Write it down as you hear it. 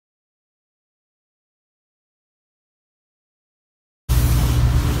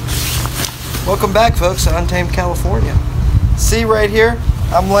Welcome back, folks, to Untamed, California. See right here,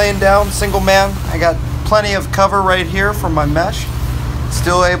 I'm laying down, single man. I got plenty of cover right here from my mesh.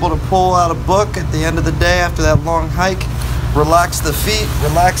 Still able to pull out a book at the end of the day after that long hike. Relax the feet,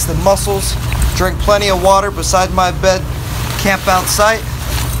 relax the muscles, drink plenty of water beside my bed, camp out site,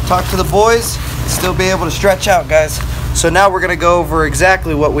 talk to the boys, still be able to stretch out, guys. So now we're gonna go over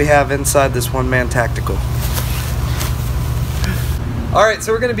exactly what we have inside this one-man tactical. Alright,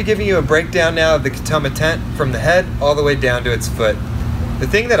 so we're going to be giving you a breakdown now of the Catoma tent from the head all the way down to its foot. The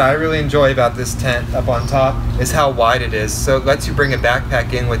thing that I really enjoy about this tent up on top is how wide it is, so it lets you bring a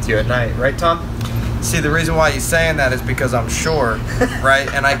backpack in with you at night, right Tom? See, the reason why he's saying that is because I'm short, right?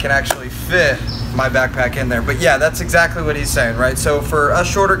 And I can actually fit my backpack in there. But yeah, that's exactly what he's saying, right? So for us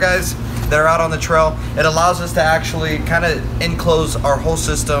shorter guys that are out on the trail, it allows us to actually kind of enclose our whole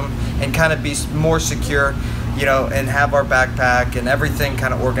system and kind of be more secure, you know, and have our backpack and everything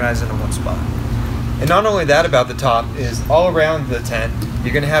kind of organized into one spot. And not only that about the top is all around the tent,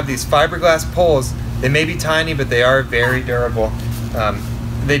 you're going to have these fiberglass poles. They may be tiny, but they are very durable.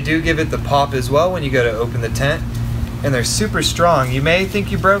 They do give it the pop as well when you go to open the tent, and they're super strong. You may think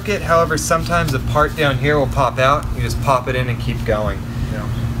you broke it, however, sometimes the part down here will pop out. You just pop it in and keep going. Yeah.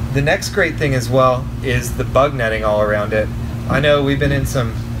 The next great thing as well is the bug netting all around it. I know we've been in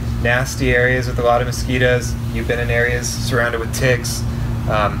some nasty areas with a lot of mosquitoes. You've been in areas surrounded with ticks.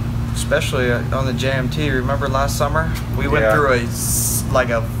 Especially on the JMT. Remember last summer? We went through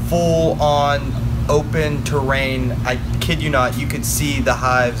a full-on open terrain. I kid you not, you could see the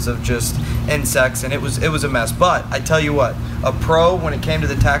hives of just insects, and it was a mess. But I tell you what, a pro when it came to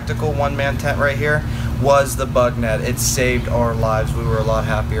the tactical one-man tent right here was the bug net. It saved our lives. We were a lot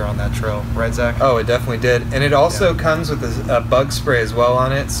happier on that trail, right, Zach? Oh, it definitely did. And it also comes with a bug spray as well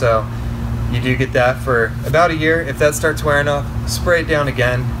on it, so you do get that for about a year. If that starts wearing off, spray it down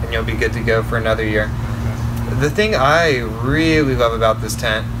again, and you'll be good to go for another year. The thing I really love about this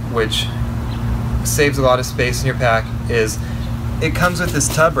tent, which saves a lot of space in your pack, is it comes with this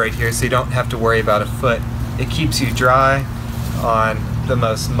tub right here, so you don't have to worry about a foot. It keeps you dry on the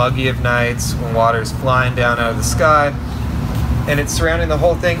most muggy of nights when water's flying down out of the sky, and it's surrounding the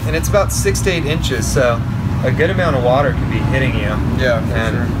whole thing, and it's about 6 to 8 inches, so a good amount of water can be hitting you. Yeah, for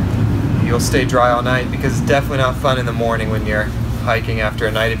sure. You'll stay dry all night, because it's definitely not fun in the morning when you're hiking after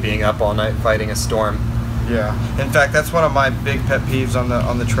a night of being up all night fighting a storm. Yeah. In fact, that's one of my big pet peeves on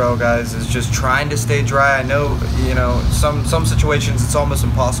the trail, guys, is just trying to stay dry. I know, you know, some situations it's almost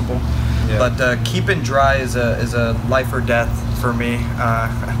impossible, but keeping dry is a life or death for me.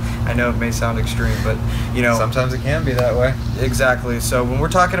 I know it may sound extreme, but you know, sometimes it can be that way. Exactly. So when we're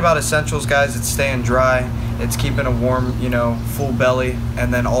talking about essentials, guys, it's staying dry, it's keeping a warm, you know, full belly,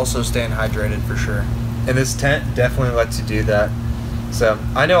 and then also staying hydrated for sure. And this tent definitely lets you do that. So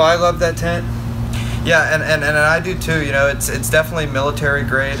I know I love that tent. Yeah, and I do too. You know, it's definitely military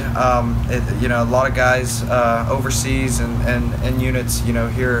grade. You know, a lot of guys overseas and units, you know,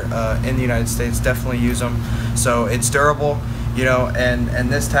 here in the United States definitely use them. So it's durable, you know, and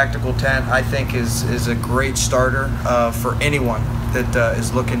this tactical tent I think is a great starter for anyone that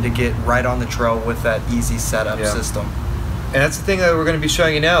is looking to get right on the trail with that easy setup system. And that's the thing that we're going to be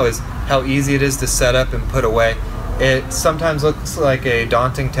showing you now, is how easy it is to set up and put away. It sometimes looks like a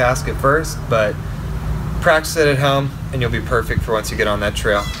daunting task at first, but practice it at home and you'll be perfect for once you get on that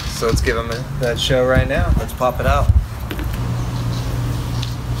trail. So let's give them that show right now. Let's pop it out.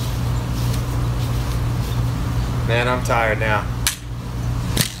 Man, I'm tired now.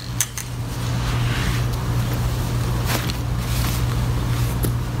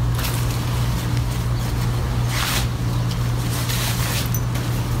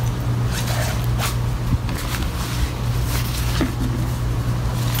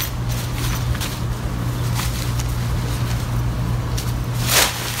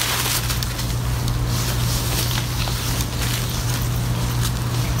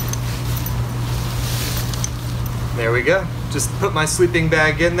 There we go. Just put my sleeping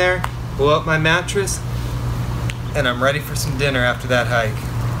bag in there, blow up my mattress, and I'm ready for some dinner after that hike.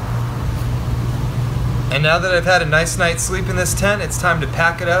 And now that I've had a nice night's sleep in this tent, it's time to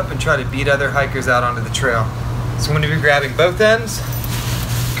pack it up and try to beat other hikers out onto the trail. So I'm going to be grabbing both ends,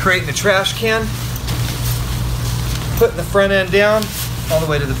 creating a trash can, putting the front end down all the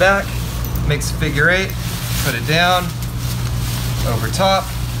way to the back, makes a figure 8, put it down, over top.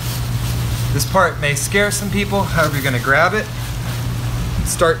 This part may scare some people, however you're going to grab it,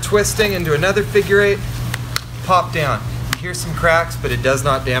 start twisting into another figure 8, pop down. You hear some cracks, but it does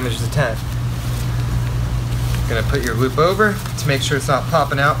not damage the tent. Going to put your loop over to make sure it's not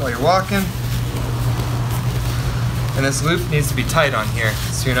popping out while you're walking. And this loop needs to be tight on here,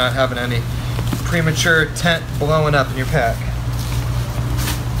 so you're not having any premature tent blowing up in your pack.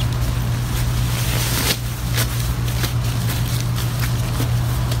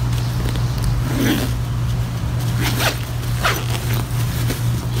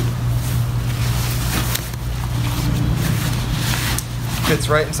 Fits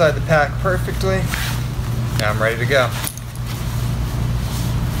right inside the pack perfectly. Now I'm ready to go.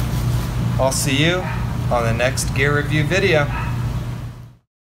 I'll see you on the next gear review video.